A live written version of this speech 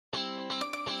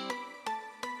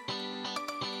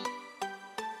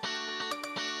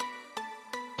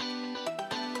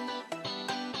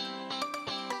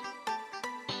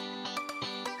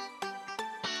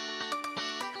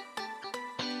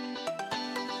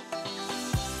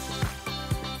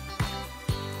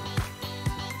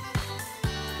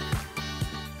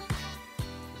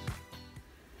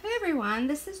everyone,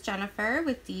 this is Jennifer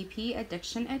with DP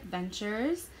Addiction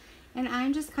Adventures, and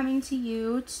I'm just coming to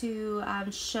you to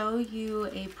show you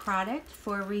a product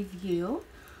for review.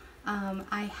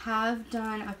 I have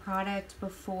done a product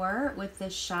before with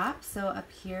this shop, so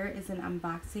up here is an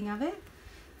unboxing of it.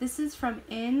 This is from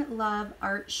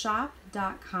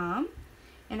inloveartshop.com,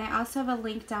 and I also have a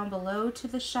link down below to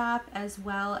the shop as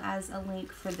well as a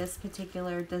link for this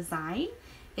particular design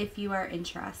if you are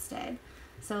interested.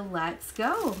 So let's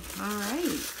go. All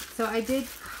right. So I did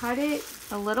cut it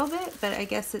a little bit, but I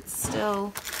guess it's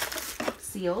still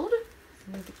sealed. So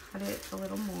I need to cut it a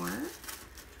little more.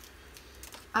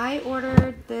 I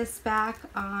ordered this back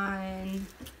on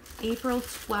April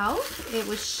 12th. It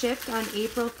was shipped on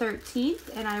April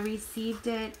 13th, and I received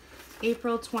it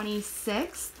April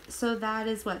 26th. So that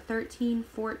is what, 13,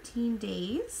 14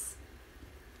 days.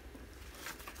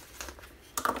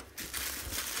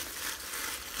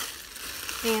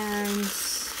 And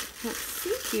let's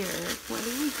see here, what do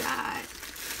we got?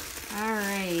 All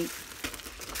right,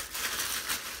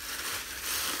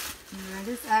 that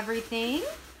is everything.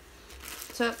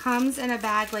 So it comes in a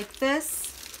bag like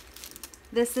this.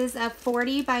 This is a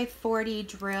 40 by 40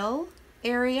 drill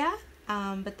area,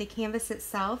 but the canvas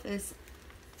itself is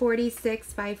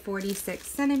 46 by 46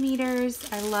 centimeters.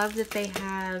 I love that they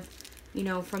have, you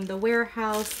know, from the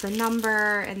warehouse, the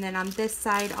number, and then on this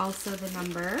side also the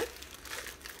number.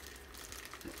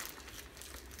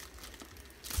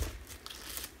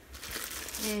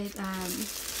 It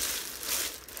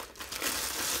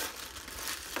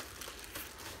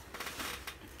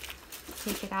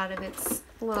take it out of its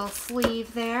little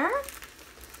sleeve there.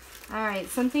 All right,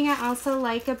 something I also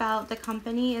like about the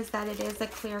company is that it is a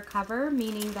clear cover,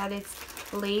 meaning that it's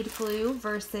laid glue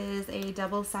versus a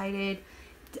double-sided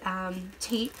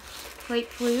tape plate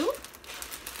glue.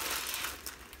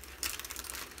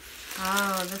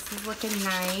 Oh, this is looking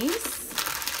nice.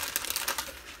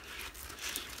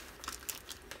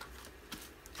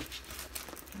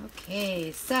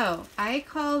 Okay, so I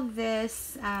call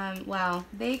this, well,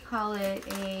 they call it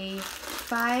a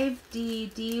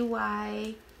 5D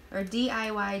DIY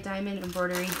diamond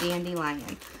embroidery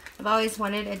dandelion. I've always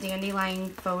wanted a dandelion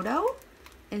photo,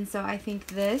 and so I think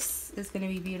this is going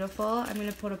to be beautiful. I'm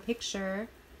going to put a picture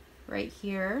right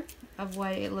here of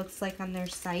what it looks like on their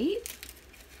site.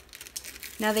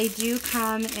 Now they do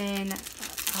come in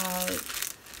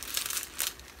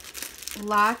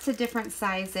lots of different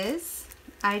sizes.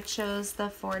 I chose the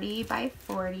 40 by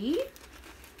 40.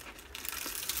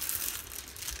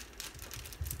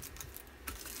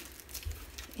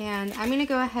 And I'm going to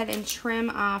go ahead and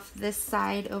trim off this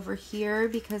side over here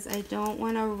because I don't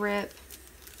want to rip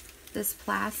this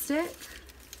plastic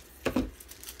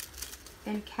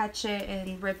and catch it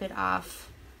and rip it off.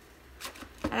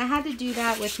 And I had to do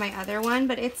that with my other one,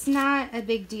 but it's not a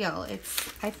big deal.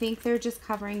 I think they're just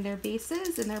covering their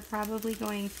bases, and they're probably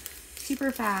going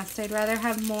super fast. I'd rather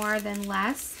have more than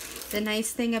less. The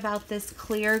nice thing about this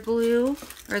clear glue,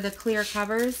 or the clear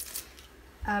covers,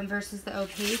 versus the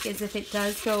opaque, is if it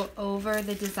does go over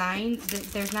the design,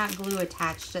 there's not glue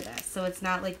attached to this. So it's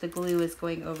not like the glue is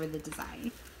going over the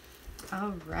design.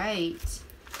 All right.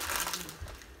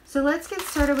 So let's get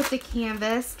started with the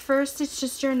canvas. First, it's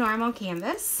just your normal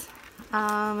canvas.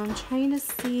 I'm trying to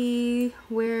see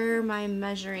where my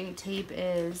measuring tape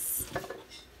is.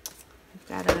 I've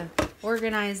got to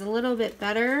organize a little bit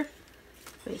better,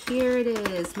 but here it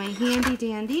is, my handy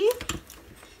dandy.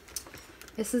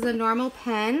 This is a normal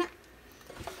pen,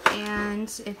 and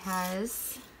it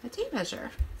has a tape measure.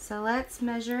 So let's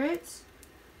measure it.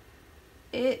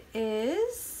 It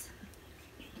is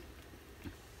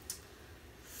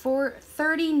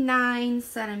 39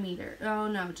 centimeters. Oh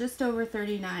no, just over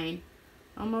 39.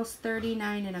 Almost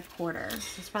 39 and a quarter. So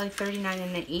it's probably 39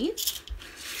 and an eighth.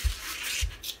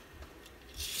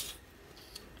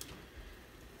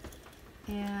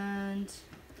 And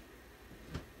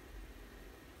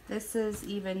this is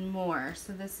even more.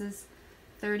 So this is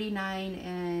 39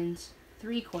 and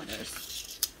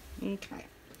 3/4. Okay.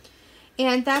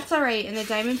 And that's all right. In the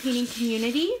diamond painting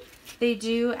community, they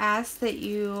do ask that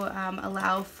you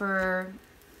allow for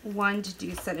 1 to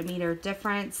 2 centimeter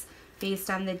difference based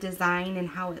on the design and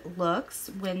how it looks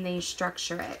when they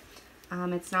structure it.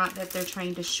 It's not that they're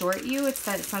trying to short you, it's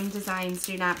that some designs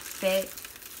do not fit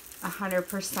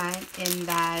 100% in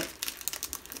that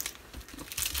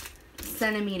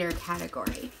centimeter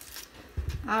category.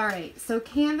 All right, so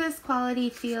canvas quality,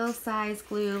 feel, size,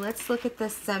 glue. Let's look at the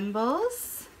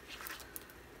symbols.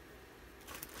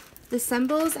 The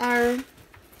symbols are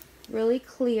really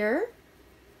clear.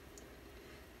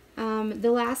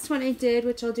 The last one I did,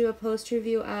 which I'll do a post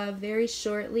review of very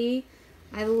shortly,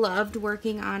 I loved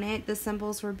working on it. The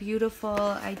symbols were beautiful.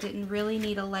 I didn't really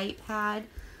need a light pad.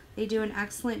 They do an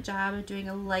excellent job of doing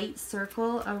a light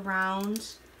circle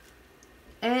around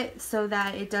it so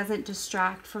that it doesn't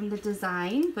distract from the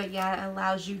design, but yet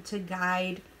allows you to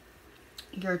guide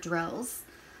your drills.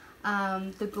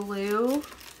 The glue,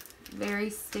 very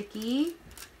sticky.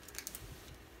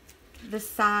 The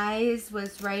size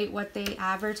was right what they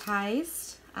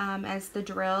advertised as the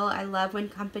drill. I love when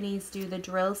companies do the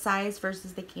drill size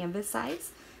versus the canvas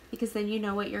size, because then you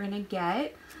know what you're going to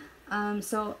get.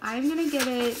 So I'm going to give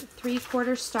it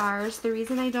 3/4 stars. The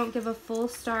reason I don't give a full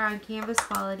star on canvas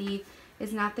quality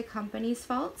is not the company's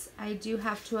fault. I do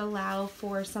have to allow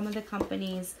for some of the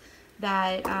companies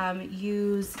that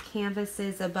use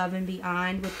canvases above and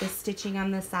beyond with the stitching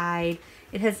on the side.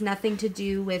 It has nothing to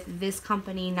do with this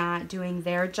company not doing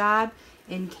their job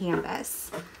in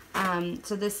canvas.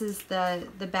 So this is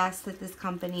the best that this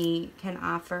company can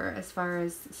offer as far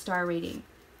as star rating.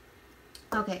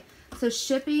 Okay, so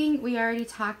shipping, we already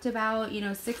talked about,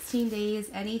 16 days,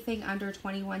 anything under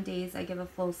 21 days, I give a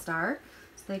full star.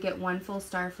 So they get 1 full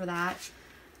star for that.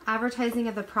 Advertising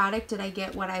of the product, did I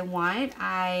get what I want?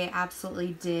 I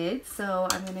absolutely did. So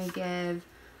I'm going to give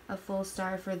a full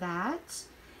star for that.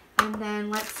 And then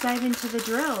let's dive into the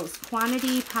drills.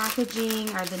 Quantity,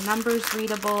 packaging, are the numbers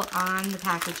readable on the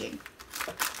packaging?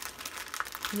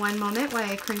 One moment while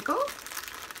I crinkle.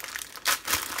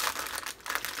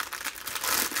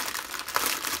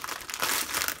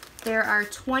 There are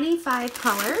 25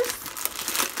 colors.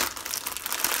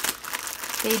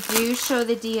 They do show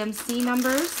the DMC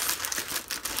numbers,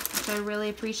 which I really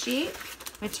appreciate.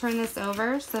 I turn this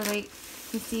over so they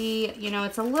can see,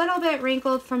 it's a little bit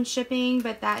wrinkled from shipping,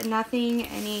 but that nothing,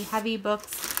 any heavy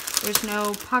books, there's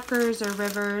no puckers or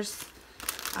rivers.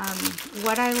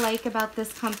 What I like about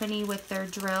this company with their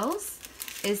drills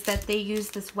is that they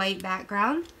use this white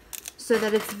background so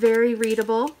that it's very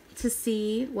readable to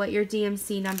see what your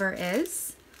DMC number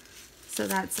is. So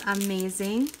that's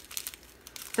amazing.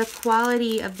 The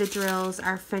quality of the drills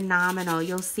are phenomenal.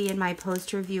 You'll see in my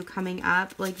post review coming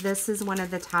up, like this is one of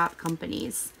the top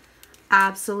companies.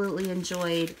 Absolutely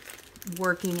enjoyed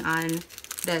working on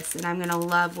this, and I'm gonna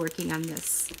love working on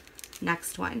this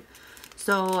next one.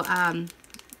 So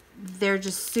they're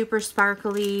just super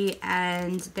sparkly,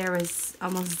 and there was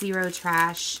almost zero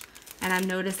trash, and I'm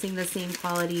noticing the same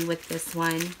quality with this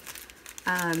one.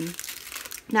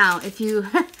 Now, if you,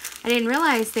 I didn't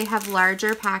realize they have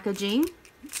larger packaging.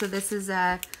 So this is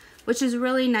which is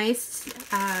really nice,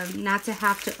 not to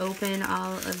have to open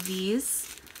all of these.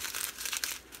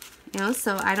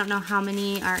 So I don't know how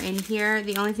many are in here.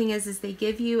 The only thing is they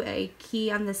give you a key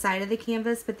on the side of the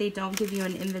canvas, but they don't give you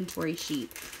an inventory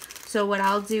sheet. So what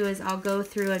I'll do is I'll go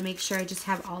through and make sure I just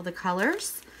have all the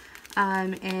colors.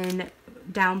 And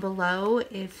down below,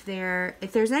 if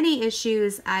there's any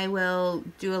issues, I will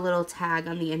do a little tag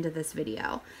on the end of this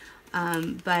video.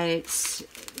 But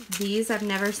these I've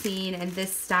never seen in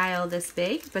this style this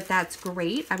big, but that's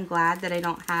great. I'm glad that I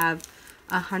don't have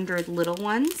 100 little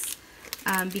ones.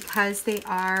 Because they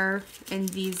are in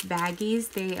these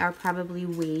baggies, they are probably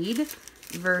weighed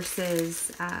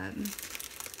versus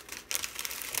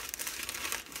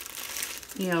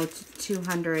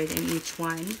 200 in each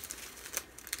one.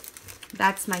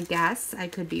 That's my guess. I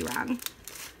could be wrong,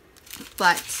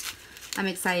 but I'm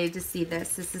excited to see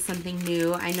this. This is something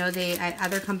new. I know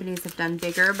other companies have done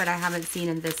bigger, but I haven't seen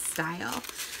in this style.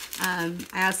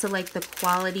 I also like the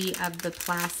quality of the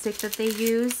plastic that they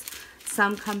use.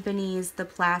 Some companies, the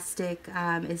plastic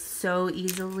is so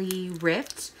easily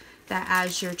ripped that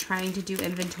as you're trying to do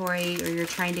inventory or you're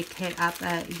trying to kit up,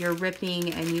 you're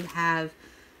ripping and you have,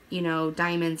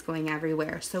 diamonds going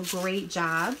everywhere. So great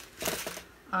job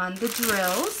on the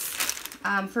drills.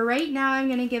 For right now, I'm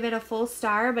going to give it a full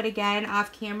star, but again,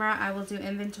 off camera, I will do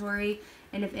inventory,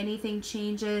 and if anything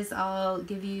changes, I'll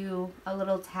give you a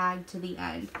little tag to the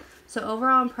end. So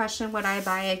overall impression, would I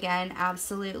buy again?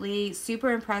 Absolutely.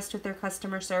 Super impressed with their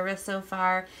customer service so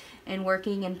far and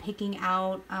working and picking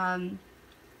out a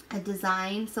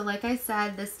design. So like I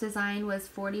said, this design was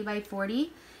 40 by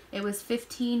 40. It was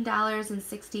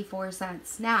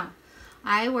 $15.64. Now,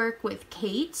 I work with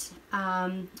Kate.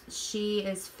 She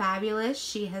is fabulous.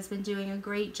 She has been doing a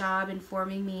great job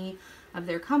informing me of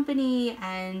their company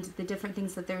and the different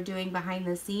things that they're doing behind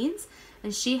the scenes.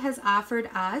 And she has offered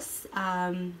us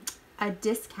a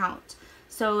discount.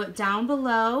 So down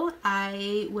below,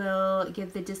 I will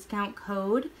give the discount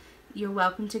code. You're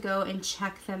welcome to go and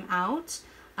check them out.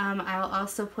 I'll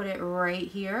also put it right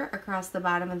here across the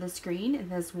bottom of the screen in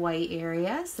this white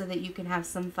area so that you can have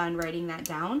some fun writing that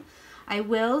down. I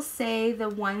will say the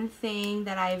one thing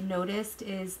that I've noticed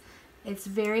is It's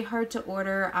very hard to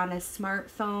order on a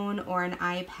smartphone or an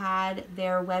iPad.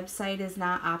 Their website is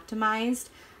not optimized,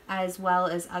 as well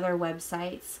as other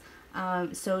websites.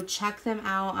 So check them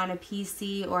out on a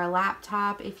PC or a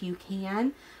laptop if you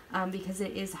can, because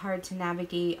it is hard to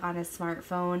navigate on a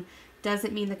smartphone.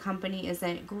 Doesn't mean the company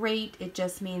isn't great. It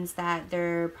just means that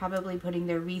they're probably putting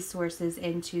their resources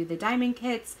into the diamond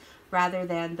kits rather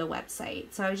than the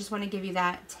website. So I just want to give you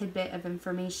that tidbit of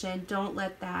information. Don't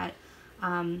let that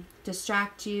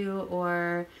distract you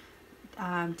or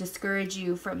discourage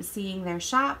you from seeing their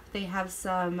shop. They have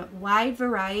some wide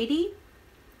variety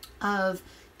of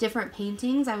different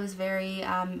paintings. I was very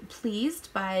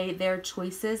pleased by their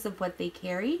choices of what they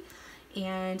carry,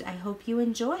 and I hope you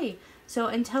enjoy. So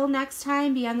until next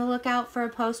time, be on the lookout for a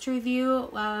post review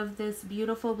of this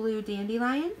beautiful blue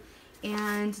dandelion.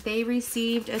 And they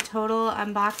received a total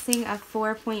unboxing of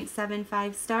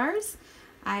 4.75 stars.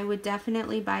 I would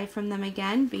definitely buy from them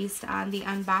again based on the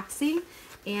unboxing.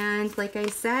 And like I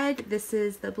said, this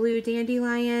is the blue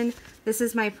dandelion. This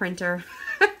is my printer.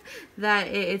 That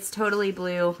it's totally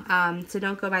blue. So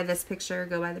don't go by this picture,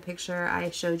 go by the picture I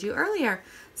showed you earlier.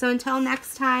 So until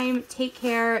next time, take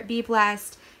care, be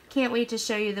blessed. Can't wait to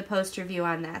show you the post review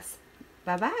on this.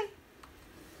 Bye-bye.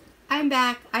 I'm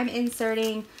back. I'm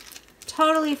inserting.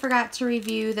 Totally forgot to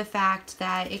review the fact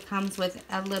that it comes with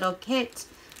a little kit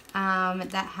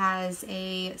that has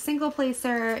a single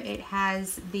placer. It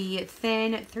has the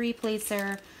thin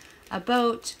 3-placer, a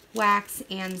boat, wax,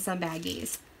 and some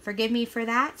baggies. Forgive me for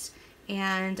that,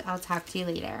 and I'll talk to you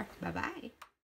later. Bye-bye.